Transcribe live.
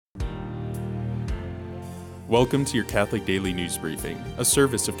Welcome to your Catholic Daily News Briefing, a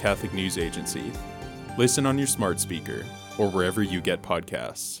service of Catholic News Agency. Listen on your smart speaker or wherever you get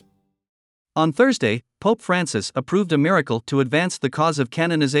podcasts. On Thursday, Pope Francis approved a miracle to advance the cause of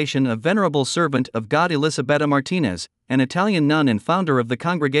canonization of Venerable Servant of God Elisabetta Martinez, an Italian nun and founder of the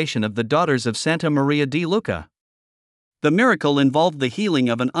Congregation of the Daughters of Santa Maria di Lucca. The miracle involved the healing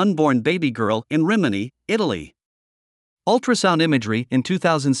of an unborn baby girl in Rimini, Italy. Ultrasound imagery in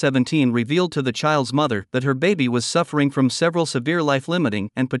 2017 revealed to the child's mother that her baby was suffering from several severe life-limiting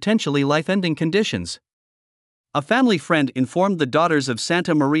and potentially life-ending conditions. A family friend informed the Daughters of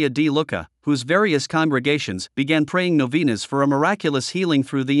Santa Maria di Lucca, whose various congregations began praying novenas for a miraculous healing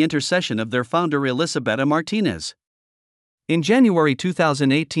through the intercession of their founder Elisabetta Martinez. In January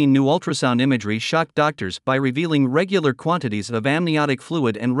 2018, new ultrasound imagery shocked doctors by revealing regular quantities of amniotic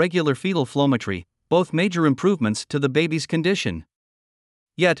fluid and regular fetal flowmetry, both major improvements to the baby's condition.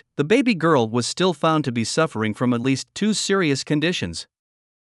 Yet, the baby girl was still found to be suffering from at least two serious conditions.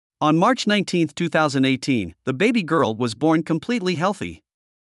 On March 19, 2018, the baby girl was born completely healthy.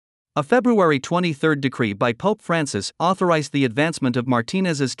 A February 23 decree by Pope Francis authorized the advancement of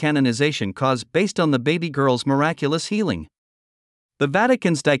Martinez's canonization cause based on the baby girl's miraculous healing. The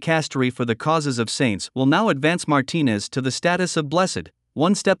Vatican's Dicastery for the Causes of Saints will now advance Martinez to the status of blessed,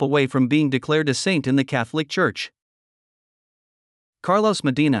 one step away from being declared a saint in the Catholic Church. Carlos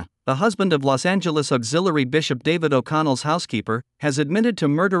Medina, the husband of Los Angeles Auxiliary Bishop David O'Connell's housekeeper, has admitted to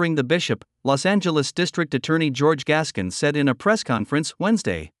murdering the bishop, Los Angeles District Attorney George Gascon said in a press conference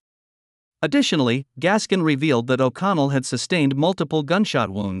Wednesday. Additionally, Gascon revealed that O'Connell had sustained multiple gunshot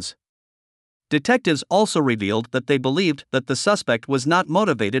wounds. Detectives also revealed that they believed that the suspect was not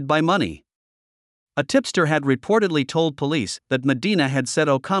motivated by money. A tipster had reportedly told police that Medina had said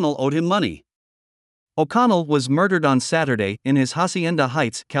O'Connell owed him money. O'Connell was murdered on Saturday in his Hacienda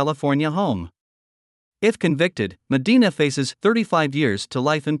Heights, California home. If convicted, Medina faces 35 years to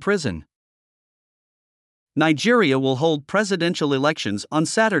life in prison. Nigeria will hold presidential elections on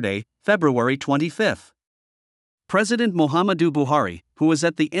Saturday, February 25. President Muhammadu Buhari, who is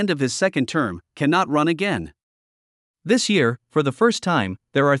at the end of his second term, cannot run again. This year, for the first time,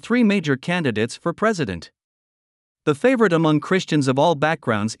 there are three major candidates for president. The favorite among Christians of all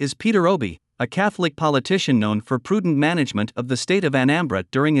backgrounds is Peter Obi, a Catholic politician known for prudent management of the state of Anambra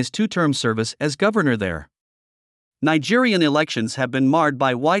during his two-term service as governor there. Nigerian elections have been marred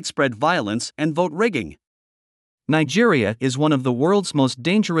by widespread violence and vote rigging. Nigeria is one of the world's most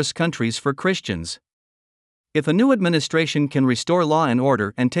dangerous countries for Christians. If a new administration can restore law and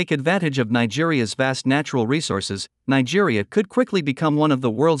order and take advantage of Nigeria's vast natural resources, Nigeria could quickly become one of the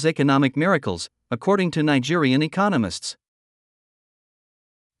world's economic miracles, according to Nigerian economists.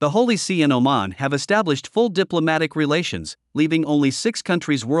 The Holy See and Oman have established full diplomatic relations, leaving only 6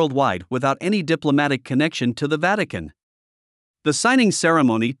 countries worldwide without any diplomatic connection to the Vatican. The signing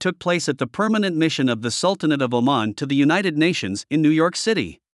ceremony took place at the permanent mission of the Sultanate of Oman to the United Nations in New York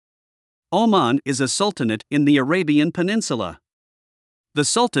City. Oman is a sultanate in the Arabian Peninsula. The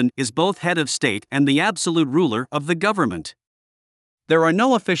Sultan is both head of state and the absolute ruler of the government. There are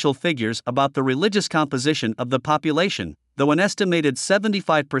no official figures about the religious composition of the population, though an estimated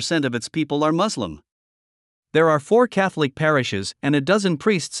 75% of its people are Muslim. There are 4 Catholic parishes and a dozen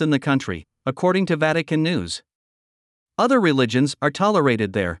priests in the country, according to Vatican News. Other religions are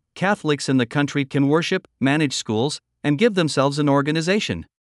tolerated there. Catholics in the country can worship, manage schools, and give themselves an organization.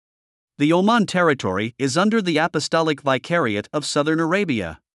 The Oman territory is under the Apostolic Vicariate of Southern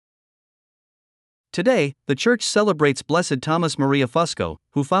Arabia. Today, the Church celebrates Blessed Thomas Maria Fusco,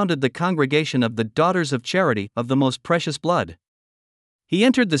 who founded the Congregation of the Daughters of Charity of the Most Precious Blood. He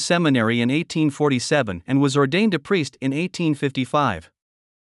entered the seminary in 1847 and was ordained a priest in 1855.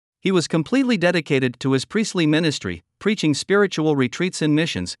 He was completely dedicated to his priestly ministry, preaching spiritual retreats and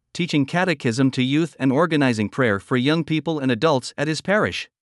missions, teaching catechism to youth and organizing prayer for young people and adults at his parish.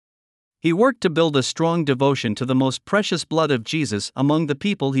 He worked to build a strong devotion to the most precious blood of Jesus among the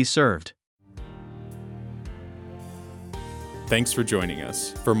people he served. Thanks for joining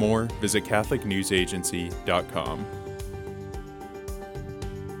us. For more, visit CatholicNewsAgency.com.